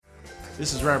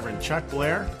This is Reverend Chuck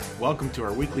Blair. Welcome to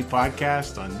our weekly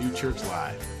podcast on New Church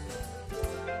Live.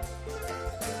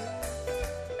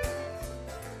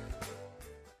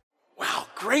 Wow,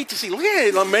 great to see. Look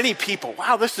at many people.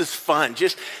 Wow, this is fun.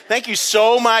 Just thank you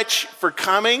so much for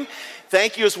coming.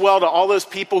 Thank you as well to all those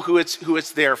people who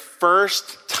it's their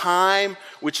first time,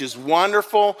 which is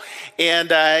wonderful. And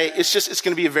it's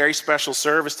going to be a very special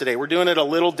service today. We're doing it a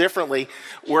little differently.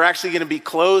 We're actually going to be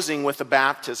closing with a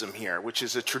baptism here, which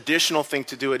is a traditional thing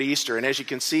to do at Easter. And as you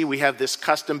can see, we have this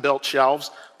custom-built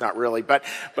shelves. Not really, but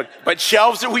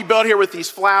shelves that we built here with these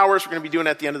flowers. We're going to be doing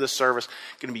at the end of the service.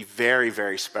 It's going to be very,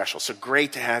 very special. So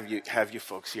great to have you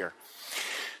folks here.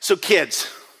 So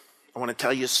kids, I want to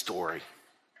tell you a story.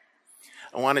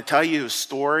 I want to tell you a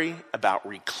story about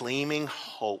reclaiming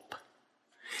hope.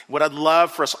 What I'd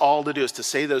love for us all to do is to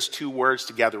say those two words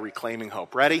together, reclaiming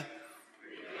hope. Ready?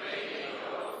 Reclaiming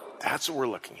hope. That's what we're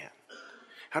looking at.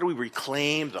 How do we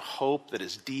reclaim the hope that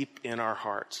is deep in our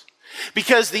hearts?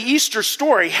 Because the Easter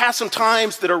story has some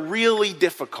times that are really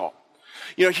difficult.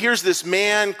 You know, here's this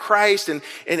man, Christ, and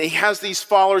he has these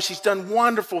followers. He's done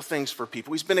wonderful things for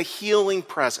people. He's been a healing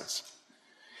presence.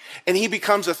 And he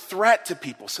becomes a threat to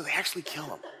people, so they actually kill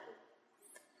him.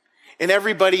 And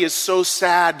everybody is so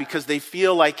sad because they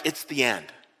feel like it's the end.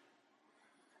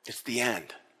 It's the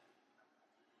end.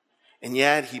 And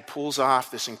yet he pulls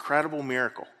off this incredible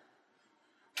miracle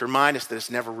to remind us that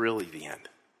it's never really the end.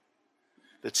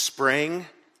 That spring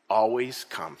always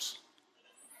comes.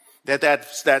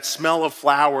 That smell of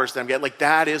flowers that I'm getting, like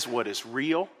that is what is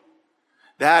real.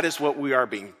 That is what we are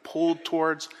being pulled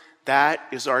towards. That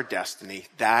is our destiny.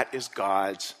 That is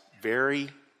God's very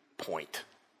point.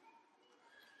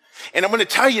 And I'm going to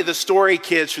tell you the story,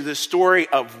 kids, through the story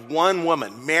of one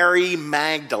woman, Mary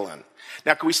Magdalene.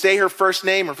 Now, can we say her first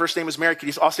name? Her first name is Mary. Can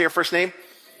you all say her first name?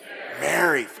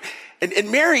 Mary.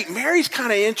 And Mary's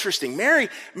kind of interesting.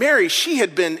 Mary, she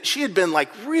had been like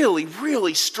really,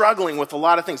 really struggling with a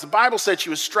lot of things. The Bible said she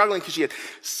was struggling because she had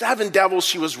 7 devils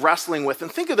she was wrestling with.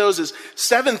 And think of those as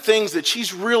 7 things that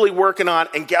she's really working on.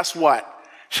 And guess what?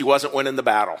 She wasn't winning the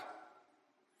battle.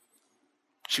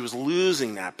 She was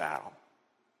losing that battle.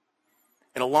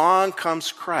 And along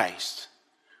comes Christ,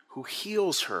 who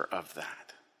heals her of that.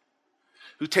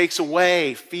 Who takes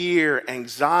away fear,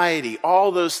 anxiety,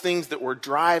 all those things that were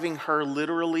driving her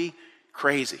literally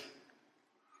crazy.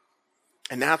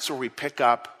 And that's where we pick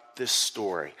up this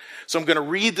story. So I'm going to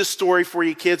read the story for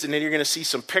you kids, and then you're going to see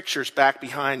some pictures back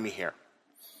behind me here.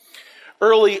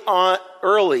 Early on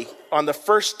the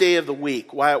first day of the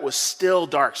week, while it was still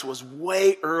dark, so it was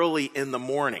way early in the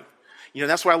morning. You know,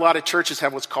 that's why a lot of churches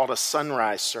have what's called a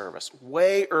sunrise service.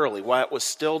 Way early, while it was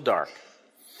still dark.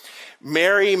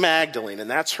 Mary Magdalene, and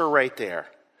that's her right there,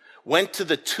 went to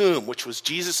the tomb, which was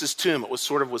Jesus' tomb. It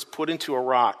was put into a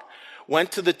rock.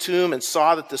 Went to the tomb and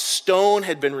saw that the stone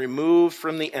had been removed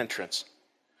from the entrance.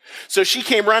 So she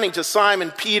came running to Simon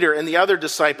Peter and the other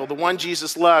disciple, the one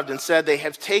Jesus loved, and said, "They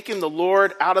have taken the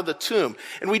Lord out of the tomb,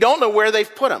 and we don't know where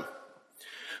they've put him."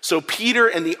 So Peter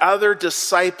and the other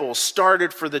disciple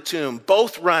started for the tomb,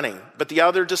 both running, but the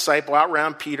other disciple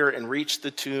outran Peter and reached the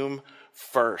tomb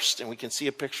first. And we can see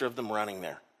a picture of them running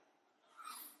there.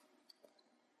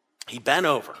 He bent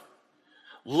over,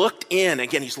 looked in.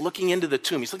 Again, he's looking into the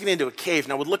tomb. He's looking into a cave.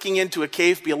 Now, would looking into a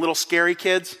cave be a little scary,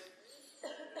 kids?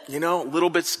 You know, a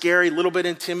little bit scary, a little bit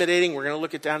intimidating. We're going to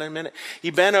look at that in a minute. He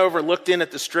bent over, looked in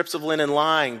at the strips of linen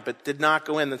lying, but did not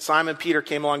go in. Then Simon Peter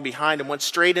came along behind and went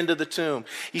straight into the tomb.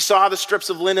 He saw the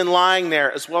strips of linen lying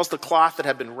there, as well as the cloth that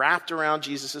had been wrapped around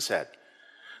Jesus' head.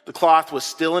 The cloth was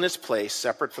still in its place,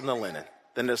 separate from the linen.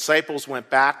 Then the disciples went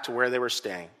back to where they were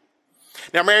staying.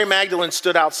 Now Mary Magdalene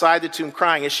stood outside the tomb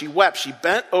crying. As she wept, she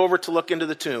bent over to look into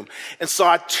the tomb and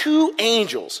saw 2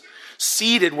 angels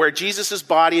seated where Jesus'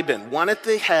 body had been, one at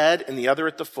the head and the other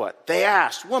at the foot. They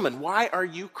asked, "Woman, why are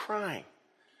you crying?"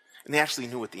 And they actually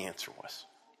knew what the answer was.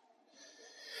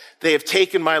 "They have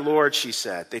taken my Lord," she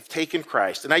said. "They've taken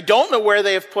Christ, and I don't know where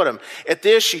they have put him." At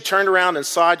this, she turned around and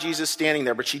saw Jesus standing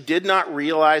there, but she did not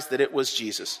realize that it was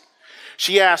Jesus.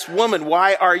 She asked, "Woman,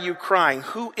 why are you crying?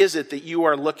 Who is it that you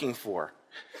are looking for?"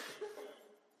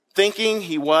 Thinking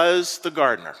he was the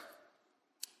gardener.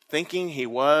 Thinking he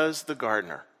was the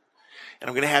gardener. And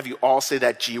I'm going to have you all say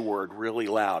that G word really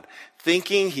loud.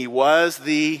 Thinking he was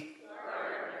the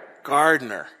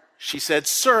gardener. She said,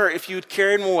 "Sir, if you had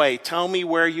carried him away, tell me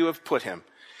where you have put him,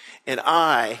 and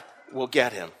I will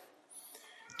get him."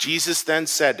 Jesus then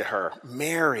said to her,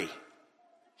 "Mary."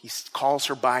 He calls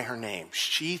her by her name.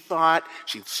 She thought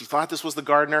this was the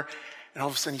gardener, and all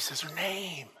of a sudden he says her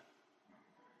name.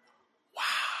 Wow.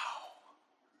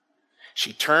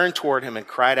 She turned toward him and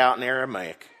cried out in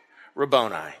Aramaic,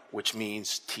 Rabboni, which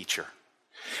means teacher.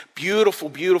 Beautiful,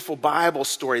 beautiful Bible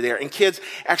story there. And kids,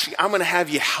 actually, I'm going to have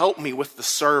you help me with the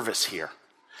service here.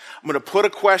 I'm going to put a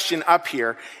question up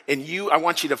here, and I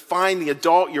want you to find the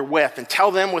adult you're with and tell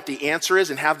them what the answer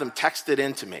is and have them text it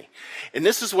in to me. And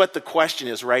this is what the question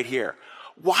is right here.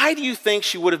 Why do you think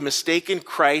she would have mistaken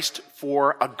Christ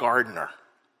for a gardener?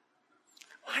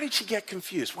 Why did she get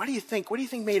confused? What do you think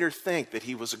made her think that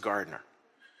he was a gardener?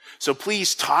 So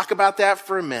please talk about that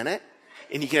for a minute,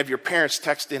 and you can have your parents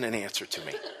text in an answer to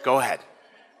me. Go ahead.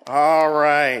 All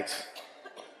right.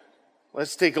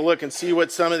 Let's take a look and see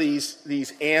what some of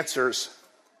these answers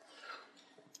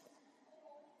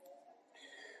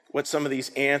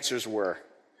were.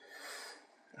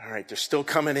 All right, they're still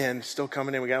coming in.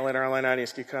 We got to let our online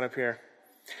audience get caught up here.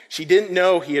 She didn't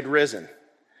know he had risen.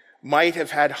 Might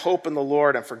have had hope in the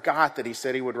Lord and forgot that he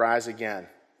said he would rise again.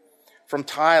 From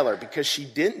Tyler, because she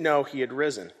didn't know he had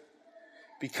risen.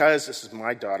 Because, this is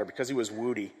my daughter, because he was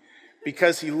woody.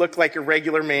 Because he looked like a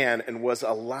regular man and was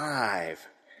alive.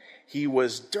 He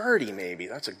was dirty, maybe.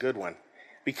 That's a good one.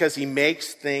 Because he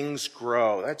makes things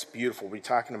grow. That's beautiful. We'll be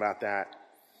talking about that.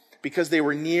 Because they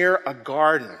were near a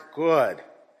garden. Good.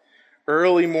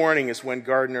 Early morning is when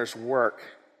gardeners work.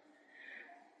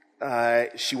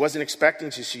 She wasn't expecting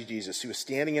to see Jesus. She was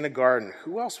standing in a garden.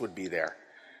 Who else would be there?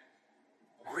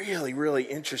 Really, really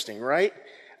interesting, right?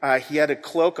 He had a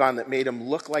cloak on that made him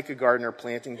look like a gardener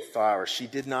planting flowers. She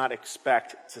did not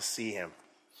expect to see him.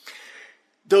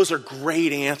 Those are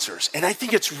great answers. And I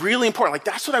think it's really important. Like,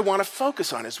 that's what I want to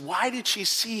focus on, is why did she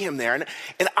see him there?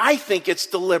 And I think it's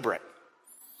deliberate.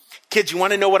 Kids, you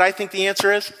want to know what I think the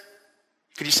answer is?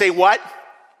 Could you say what?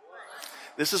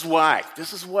 This is why.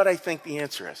 This is what I think the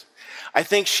answer is. I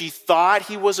think she thought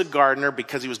he was a gardener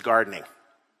because he was gardening.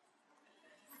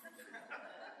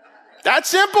 That's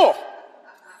simple.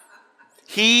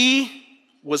 He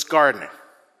was gardening.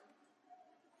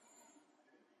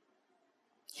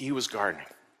 He was gardening.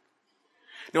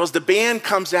 Now, as the band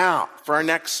comes out for our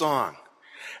next song,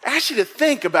 I ask you to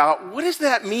think about, what does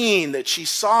that mean that she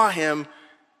saw him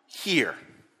here?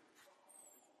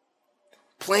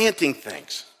 Planting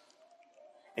things.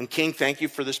 And King, thank you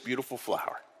for this beautiful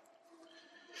flower.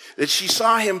 That she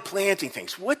saw him planting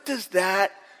things. What does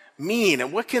that mean?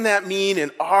 And what can that mean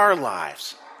in our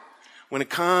lives when it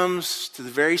comes to the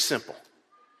very simple,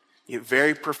 yet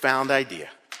very profound idea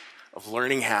of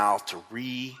learning how to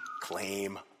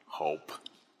reclaim hope?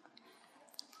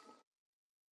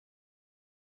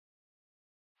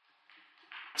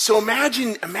 So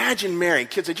imagine Mary.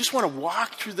 Kids, I just want to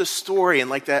walk through the story and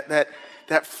like that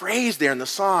phrase there in the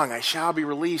song, I shall be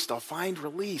released, I'll find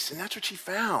release. And that's what she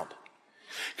found.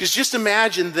 Because just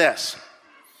imagine this.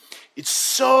 It's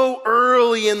so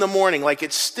early in the morning, like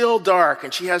it's still dark,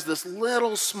 and she has this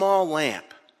little small lamp.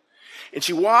 And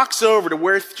she walks over to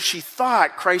where she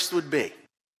thought Christ would be.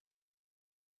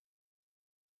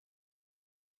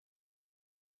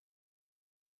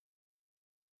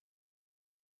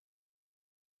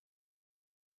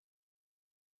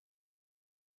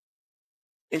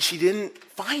 And she didn't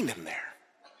find him there.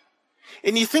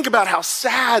 And you think about how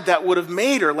sad that would have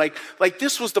made her. Like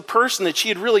this was the person that she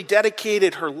had really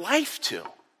dedicated her life to.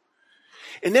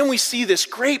 And then we see this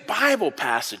great Bible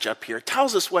passage up here. It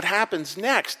tells us what happens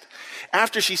next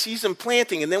after she sees him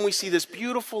planting. And then we see this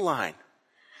beautiful line.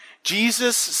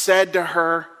 Jesus said to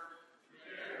her,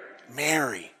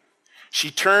 Mary.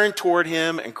 She turned toward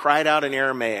him and cried out in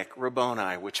Aramaic,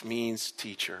 Rabboni, which means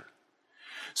teacher.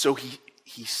 So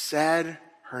he said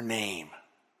her name.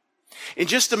 And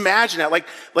just imagine that,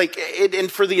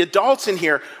 and for the adults in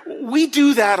here, we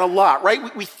do that a lot,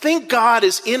 right? We think God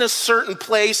is in a certain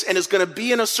place and is going to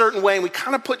be in a certain way, and we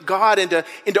kind of put God into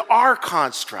our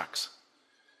constructs.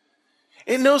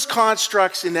 And those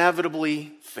constructs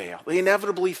inevitably fail. They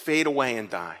inevitably fade away and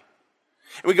die.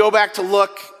 And we go back to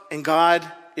look, and God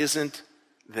isn't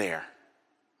there.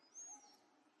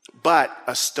 But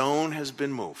a stone has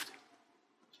been moved.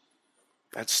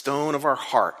 That stone of our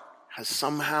heart has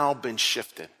somehow been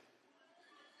shifted.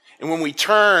 And when we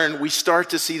turn, we start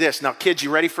to see this. Now, kids, you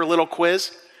ready for a little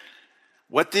quiz?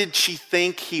 What did she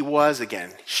think he was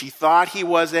again? She thought he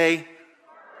was a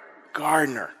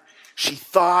gardener. She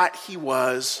thought he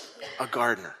was a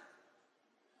gardener.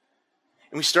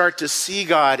 And we start to see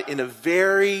God in a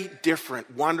very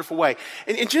different, wonderful way.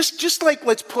 And just like,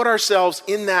 let's put ourselves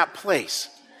in that place.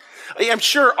 I'm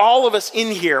sure all of us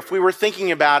in here, if we were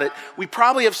thinking about it, we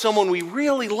probably have someone we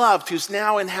really loved who's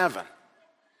now in heaven.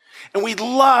 And we'd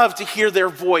love to hear their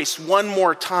voice one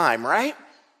more time, right?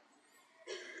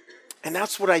 And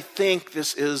that's what I think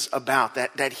this is about,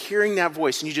 that hearing that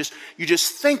voice. And you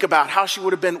just think about how she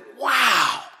would have been,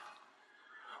 wow,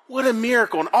 What a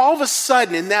miracle. And all of a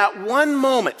sudden, in that one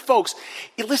moment, folks,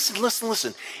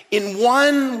 listen. In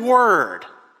one word,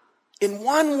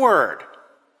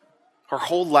 her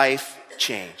whole life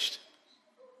changed.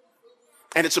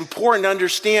 And it's important to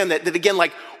understand that again,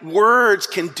 like words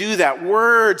can do that.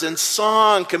 Words and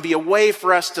song can be a way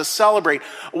for us to celebrate,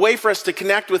 a way for us to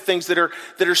connect with things that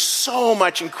are so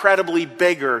much incredibly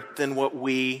bigger than what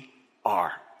we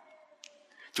are.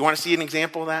 Do you want to see an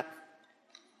example of that?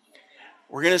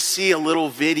 We're going to see a little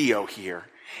video here.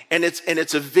 And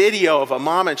it's a video of a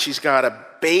mom, and she's got a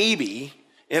baby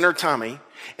in her tummy,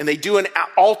 and they do an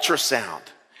ultrasound.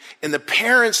 And the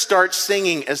parents start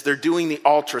singing as they're doing the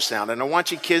ultrasound. And I want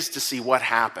you kids to see what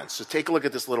happens. So take a look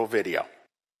at this little video.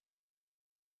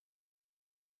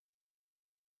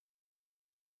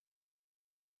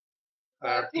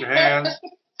 Clap your hands.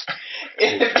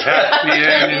 If you're happy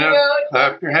and you know it,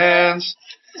 clap your hands.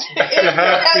 If you're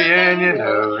happy and you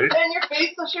know it. And your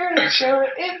face will sure to show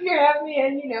it. If you're happy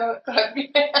and you know it, clap your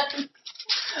hands.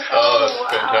 Oh,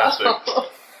 that's fantastic.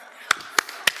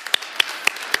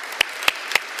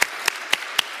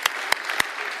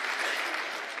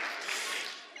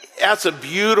 That's a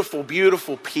beautiful,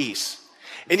 beautiful piece.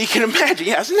 And you can imagine,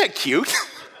 isn't that cute?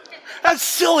 That's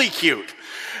silly cute.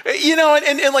 You know,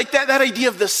 and like that idea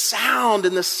of the sound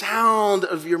and the sound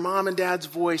of your mom and dad's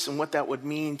voice and what that would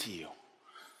mean to you.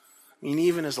 I mean,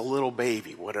 even as a little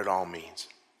baby, what it all means.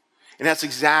 And that's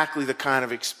exactly the kind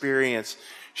of experience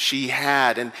she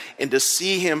had. And to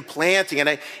see him planting, and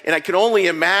I can only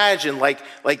imagine like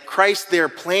Christ there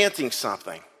planting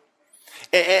something.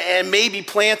 And maybe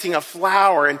planting a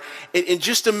flower, and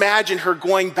just imagine her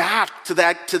going back to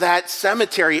that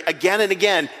cemetery again and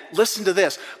again. Listen to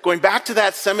this, going back to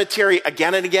that cemetery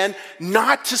again and again,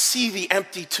 not to see the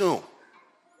empty tomb,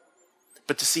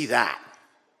 but to see that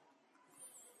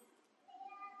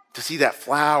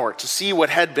flower, to see what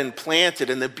had been planted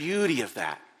and the beauty of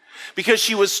that. Because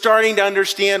she was starting to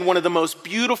understand one of the most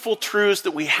beautiful truths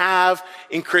that we have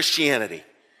in Christianity.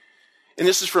 And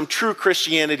this is from True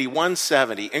Christianity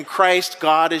 170. In Christ,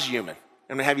 God is human.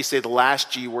 I'm going to have you say the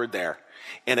last G word there.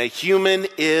 And a human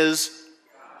is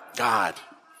God.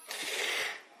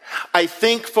 I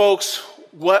think, folks,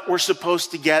 what we're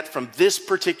supposed to get from this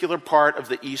particular part of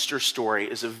the Easter story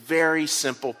is a very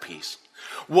simple piece.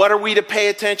 What are we to pay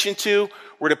attention to?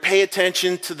 We're to pay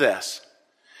attention to this.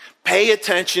 Pay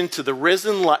attention to the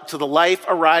to the life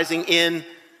arising in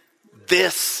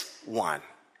this one.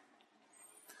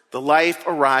 The life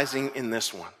arising in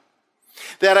this one.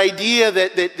 That idea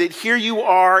that here you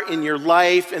are in your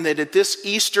life, and that at this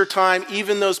Easter time,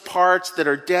 even those parts that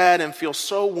are dead and feel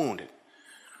so wounded,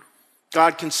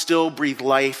 God can still breathe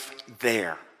life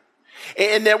there.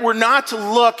 And that we're not to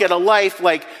look at a life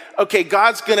like, okay,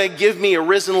 God's going to give me a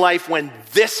risen life when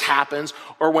this happens,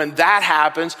 or when that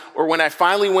happens, or when I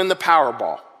finally win the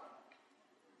Powerball.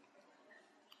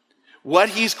 What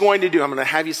he's going to do, I'm going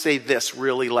to have you say this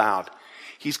really loud.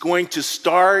 He's going to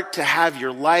start to have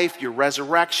your life, your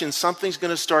resurrection, something's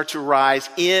going to start to rise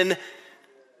in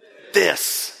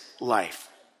this life.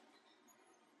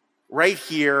 Right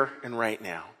here and right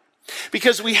now.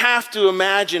 Because we have to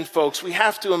imagine, folks,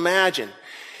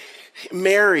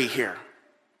 Mary here.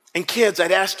 And kids,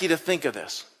 I'd ask you to think of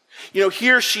this. You know,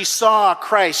 here she saw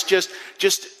Christ just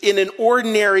in an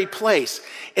ordinary place.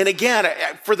 And again,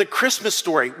 for the Christmas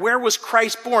story, where was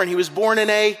Christ born? He was born in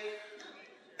a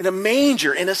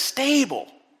manger, in a stable.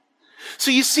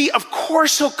 So you see, of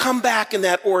course he'll come back in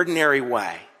that ordinary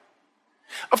way.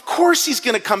 Of course he's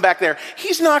going to come back there.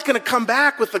 He's not going to come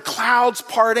back with the clouds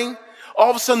parting. All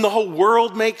of a sudden the whole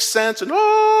world makes sense, and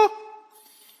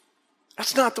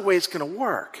that's not the way it's going to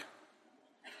work.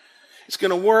 It's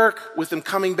going to work with him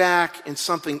coming back in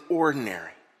something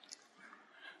ordinary.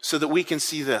 So that we can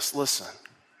see this, listen.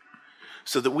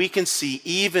 So that we can see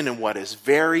even in what is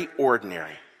very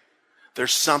ordinary,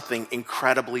 there's something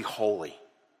incredibly holy.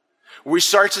 We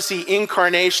start to see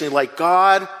incarnation like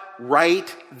God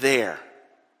right there.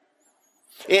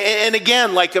 And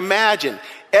again, like imagine,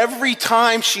 every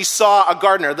time she saw a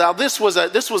gardener. Now this was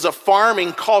a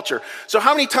farming culture. So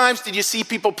how many times did you see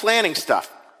people planting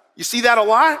stuff? You see that a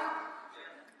lot?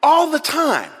 All the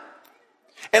time.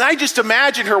 And I just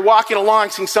imagine her walking along,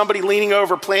 seeing somebody leaning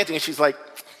over planting, and she's like,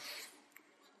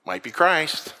 might be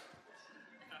Christ.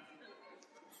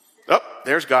 Oh,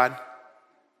 there's God.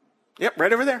 Yep,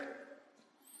 right over there.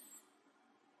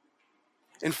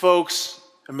 And folks,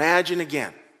 imagine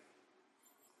again,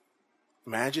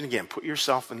 put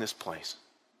yourself in this place.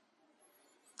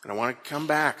 And I want to come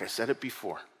back, I said it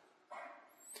before.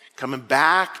 Coming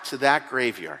back to that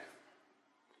graveyard.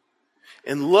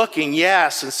 And looking,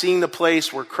 yes, and seeing the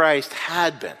place where Christ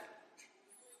had been.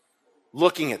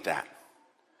 looking at that.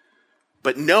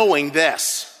 But knowing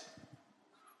this,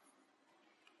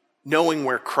 knowing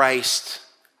where Christ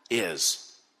is.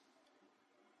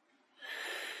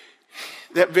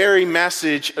 That very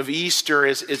message of Easter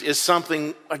is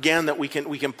something, again, that we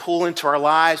can pull into our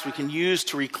lives, we can use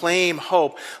to reclaim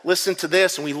hope. Listen to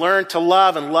this, and we learn to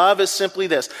love, and love is simply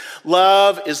this.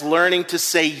 Love is learning to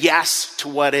say yes to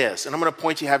what is. And I'm going to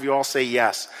point to you, have you all say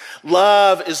yes.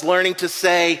 Love is learning to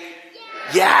say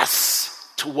yes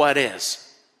to what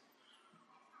is.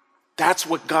 That's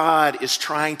what God is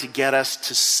trying to get us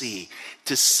to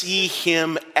see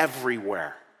him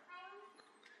everywhere.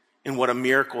 And what a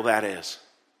miracle that is.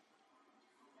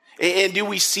 And do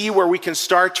we see where we can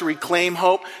start to reclaim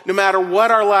hope? No matter what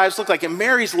our lives look like. And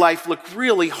Mary's life looked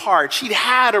really hard. She'd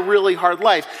had a really hard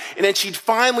life. And then she'd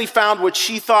finally found what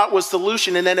she thought was the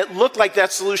solution. And then it looked like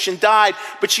that solution died.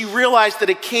 But she realized that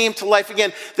it came to life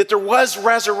again. That there was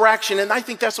resurrection. And I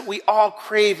think that's what we all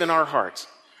crave in our hearts.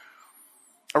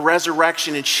 A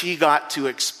resurrection. And she got to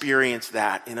experience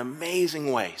that in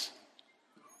amazing ways.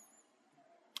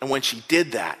 And when she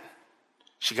did that,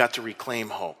 she got to reclaim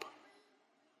hope.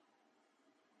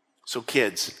 So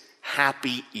kids,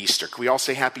 happy Easter. Can we all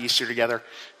say happy Easter together?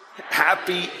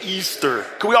 Happy Easter.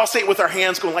 Can we all say it with our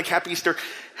hands going like happy Easter?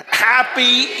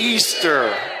 Happy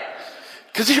Easter.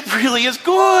 Because it really is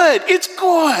good. It's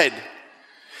good.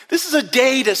 This is a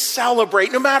day to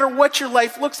celebrate no matter what your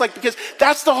life looks like, because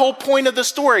that's the whole point of the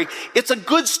story. It's a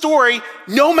good story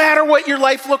no matter what your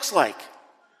life looks like.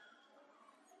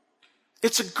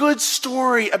 It's a good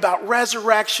story about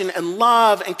resurrection and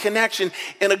love and connection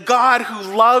and a God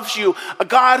who loves you, a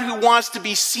God who wants to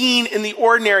be seen in the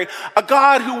ordinary, a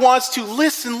God who wants to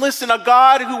listen, a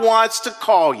God who wants to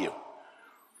call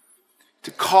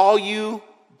you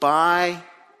by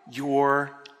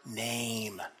your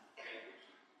name.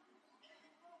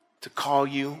 To call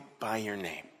you by your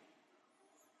name.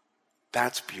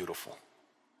 That's beautiful.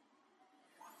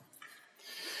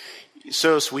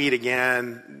 So sweet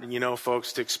again,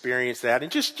 folks, to experience that.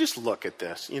 And just look at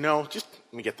this, just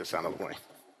let me get this out of the way.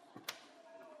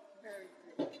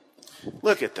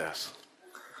 Look at this.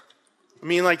 I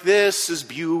mean, this is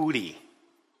beauty.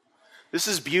 This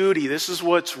is beauty. This is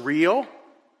what's real.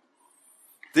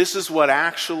 This is what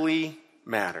actually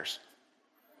matters.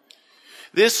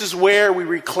 This is where we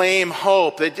reclaim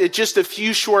hope. Just a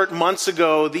few short months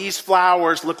ago, these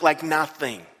flowers looked like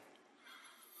nothing.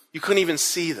 You couldn't even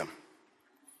see them.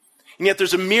 And yet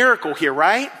there's a miracle here,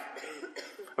 right?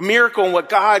 A miracle in what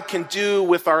God can do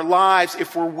with our lives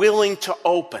if we're willing to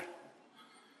open.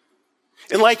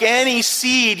 And like any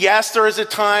seed, yes, there is a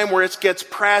time where it gets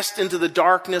pressed into the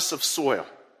darkness of soil.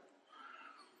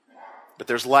 But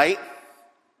there's light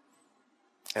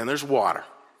and there's water.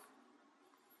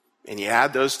 And you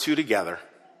add those two together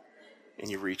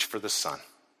and you reach for the sun.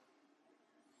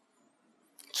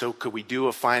 So could we do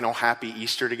a final happy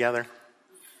Easter together?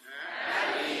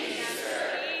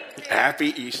 Happy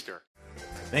Easter.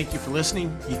 Thank you for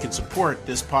listening. You can support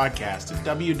this podcast at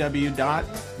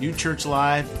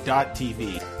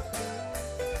www.newchurchlive.tv.